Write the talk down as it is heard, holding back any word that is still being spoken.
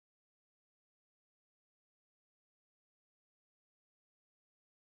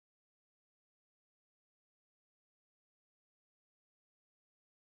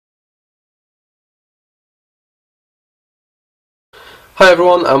Hi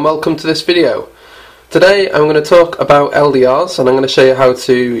everyone and welcome to this video. Today I'm going to talk about LDRs and I'm going to show you how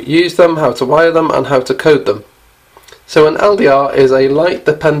to use them, how to wire them and how to code them. So an LDR is a light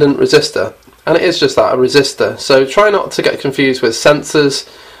dependent resistor, and it is just that, a resistor. So try not to get confused with sensors,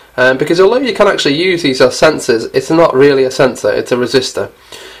 because although you can actually use these as sensors, it's not really a sensor, it's a resistor.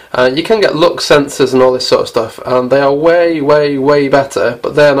 You can get lux sensors and all this sort of stuff, and they are way better,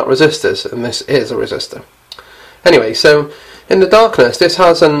 but they're not resistors, and this is a resistor. Anyway, so in the darkness, this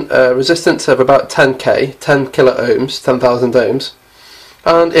has a resistance of about 10k, 10 kilo ohms, 10,000 ohms,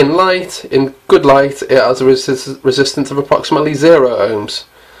 and in light, in good light, it has a resistance of approximately 0 ohms.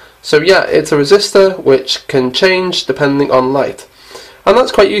 So yeah, it's a resistor which can change depending on light, and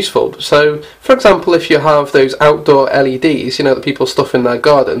that's quite useful. So, for example, if you have those outdoor LEDs, you know, that people stuff in their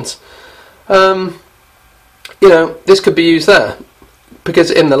gardens, you know, this could be used there.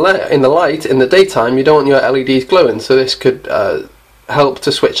 Because in the light, in the daytime, you don't want your LEDs glowing, so this could help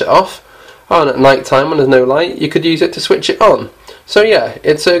to switch it off. And at night time, when there's no light, you could use it to switch it on. So yeah,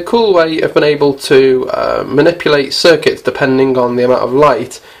 it's a cool way of being able to manipulate circuits depending on the amount of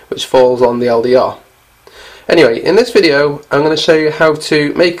light which falls on the LDR. Anyway, in this video, I'm going to show you how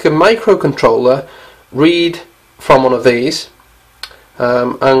to make a microcontroller read from one of these,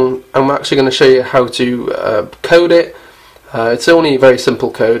 and I'm actually going to show you how to code it. It's only very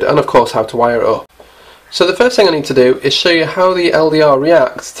simple code, and of course how to wire it up. So the first thing I need to do is show you how the LDR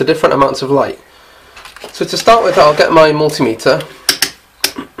reacts to different amounts of light. So to start with, I'll get my multimeter,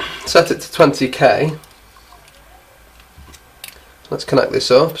 set it to 20k. Let's connect this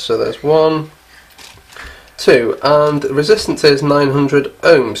up. So there's 1, 2, and the resistance is 900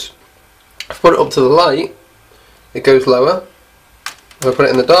 ohms. If I put it up to the light, it goes lower. If I put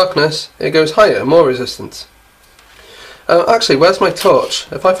it in the darkness, it goes higher, more resistance. Actually, where's my torch?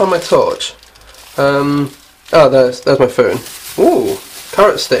 If I find my torch, there's my phone. Ooh,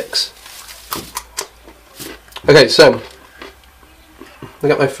 carrot sticks. Okay, so I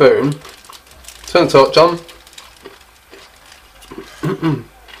get my phone. Turn the torch on.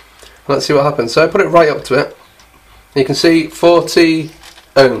 Let's see what happens. So I put it right up to it. And you can see 40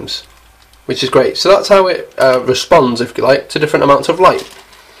 ohms, which is great. So that's how it responds, if you like, to different amounts of light.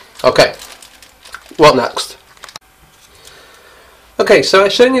 Okay, what next? Okay, so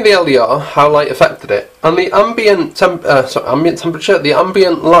I've shown you the LDR, how light affected it, and the ambient temperature, the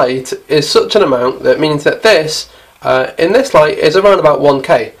ambient light is such an amount that means that this, in this light, is around about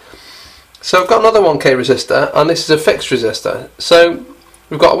 1k. So I've got another 1k resistor, and this is a fixed resistor. So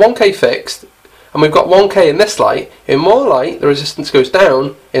we've got a 1k fixed, and we've got 1k in this light. In more light, the resistance goes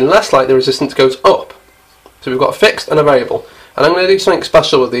down. In less light, the resistance goes up. So we've got a fixed and a variable. And I'm going to do something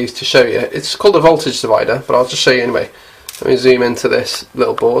special with these to show you. It's called a voltage divider, but I'll just show you anyway. Let me zoom into this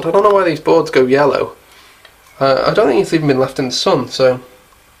little board. I don't know why these boards go yellow. I don't think it's even been left in the sun, so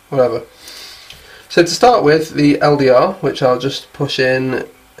whatever. So to start with, the LDR, which I'll just push in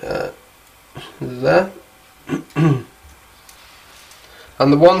there. And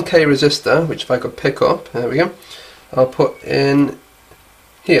the 1k resistor, which if I could pick up, there we go, I'll put in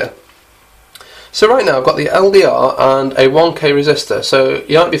here. So right now I've got the LDR and a 1k resistor, so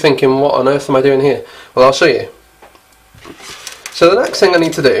you might be thinking, what on earth am I doing here? Well, I'll show you. So the next thing I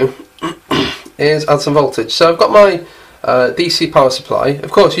need to do is add some voltage. So I've got my DC power supply. Of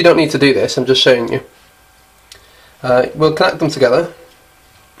course you don't need to do this, I'm just showing you. We'll connect them together.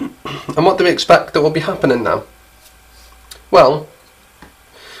 And what do we expect that will be happening now? Well,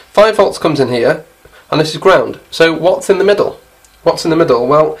 5 volts comes in here, and this is ground. So what's in the middle? What's in the middle?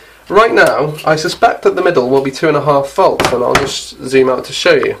 Well, right now I suspect that the middle will be 2.5 volts, and I'll just zoom out to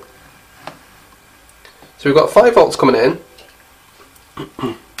show you. So we've got 5 volts coming in.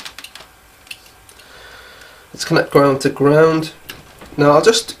 Let's connect ground to ground. Now I'll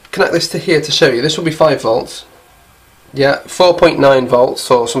just connect this to here to show you. This will be 5 volts. Yeah, 4.9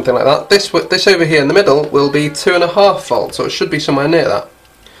 volts or something like that. This over here in the middle will be 2.5 volts, so it should be somewhere near that.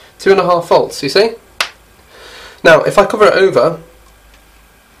 2.5 volts, you see? Now if I cover it over,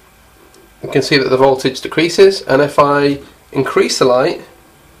 you can see that the voltage decreases, and if I increase the light,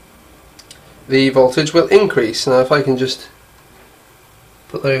 the voltage will increase. Now if I can just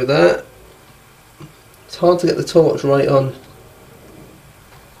put that over there. It's hard to get the torch right on,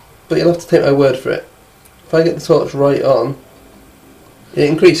 but you'll have to take my word for it. If I get the torch right on, it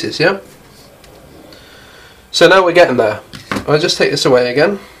increases, yeah? So now we're getting there. I'll just take this away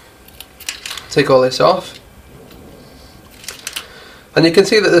again. Take all this off. And you can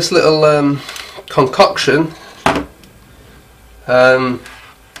see that this little concoction will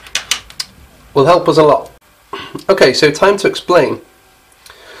help us a lot. Okay, so time to explain.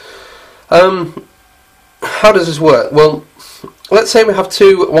 How does this work? Well, let's say we have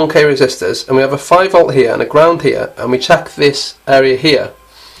two 1k resistors and we have a 5 volt here and a ground here, and we check this area here.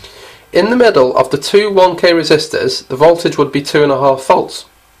 In the middle of the two 1k resistors, the voltage would be 2.5 volts.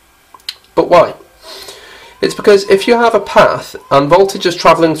 But why? It's because if you have a path and voltage is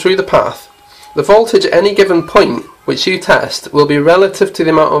travelling through the path, the voltage at any given point which you test will be relative to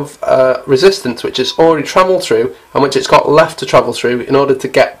the amount of resistance which it's already travelled through and which it's got left to travel through in order to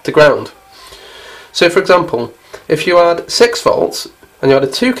get to ground. So for example, if you had 6 volts and you had a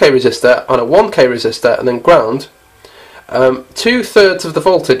 2k resistor and a 1k resistor and then ground, 2/3 of the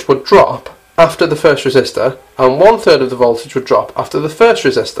voltage would drop after the first resistor and 1/3 of the voltage would drop after the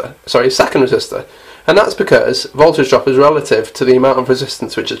second resistor. And that's because voltage drop is relative to the amount of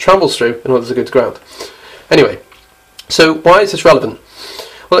resistance which it travels through in order to go to ground. Anyway, so why is this relevant?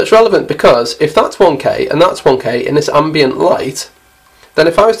 Well, it's relevant because if that's 1k and that's 1k in this ambient light, then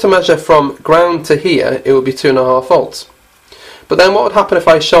if I was to measure from ground to here, it would be 2.5 volts. But then what would happen if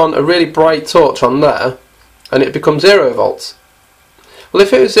I shone a really bright torch on there and it becomes 0 volts? Well,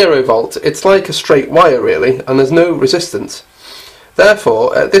 if it was 0 volts, it's like a straight wire really, and there's no resistance.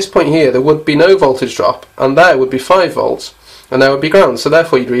 Therefore, at this point here, there would be no voltage drop, and there would be 5 volts, and there would be ground, so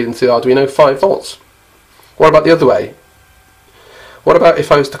therefore you'd read into the Arduino 5 volts. What about the other way? What about if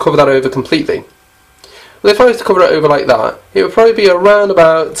I was to cover that over completely? Well, if I was to cover it over like that, it would probably be around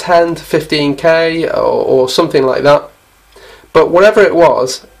about 10 to 15k, or something like that. But whatever it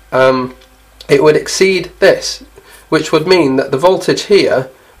was, it would exceed this, which would mean that the voltage here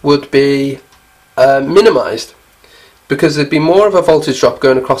would be minimised, because there'd be more of a voltage drop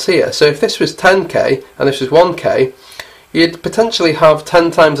going across here. So if this was 10k and this was 1k, you'd potentially have 10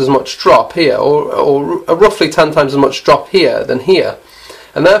 times as much drop here, or roughly 10 times as much drop here than here.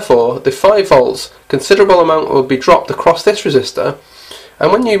 And therefore, the 5 volts, considerable amount would be dropped across this resistor,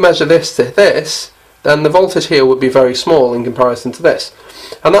 and when you measure this to this, then the voltage here would be very small in comparison to this.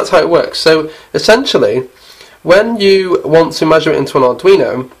 And that's how it works. So essentially, when you want to measure it into an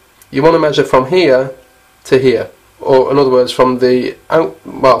Arduino, you want to measure from here to here, or in other words, from the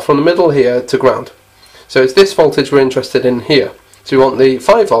middle here to ground. So it's this voltage we're interested in here. So we want the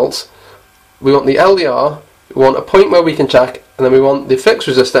 5 volts, we want the LDR, we want a point where we can check, and then we want the fixed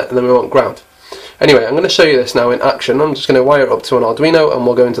resistor, and then we want ground. Anyway, I'm going to show you this now in action. I'm just going to wire it up to an Arduino and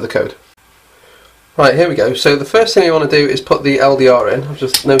we'll go into the code. Right, here we go. So the first thing you want to do is put the LDR in. I've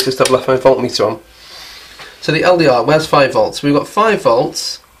just noticed I've left my voltmeter on. So the LDR, where's 5 volts? We've got 5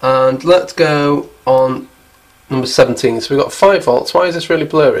 volts, and let's go on number 17. So we've got 5 volts. Why is this really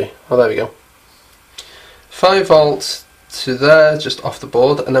blurry? Oh, there we go. 5 volts to there, just off the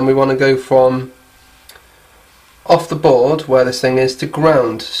board, and then we want to go from off the board, where this thing is, to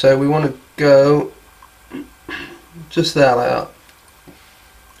ground. So we want to go just there like that.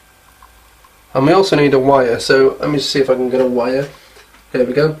 And we also need a wire, so let me just see if I can get a wire. Here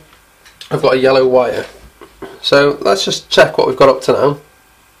we go. I've got a yellow wire. So let's just check what we've got up to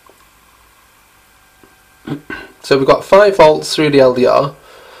now. So we've got 5 volts through the LDR,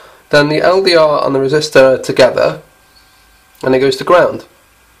 then the LDR and the resistor are together, and it goes to ground.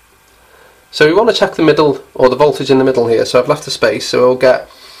 So we want to check the middle, or the voltage in the middle here, so I've left a space, so we'll get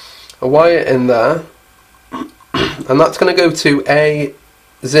a wire in there, and that's going to go to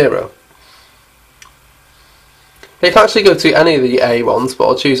A0. You can actually go to any of the A ones, but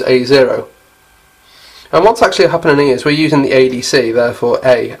I'll choose A0. And what's actually happening here is we're using the ADC, therefore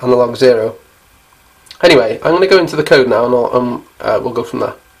A analog 0. Anyway, I'm going to go into the code now and we'll go from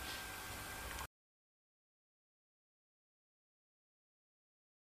there.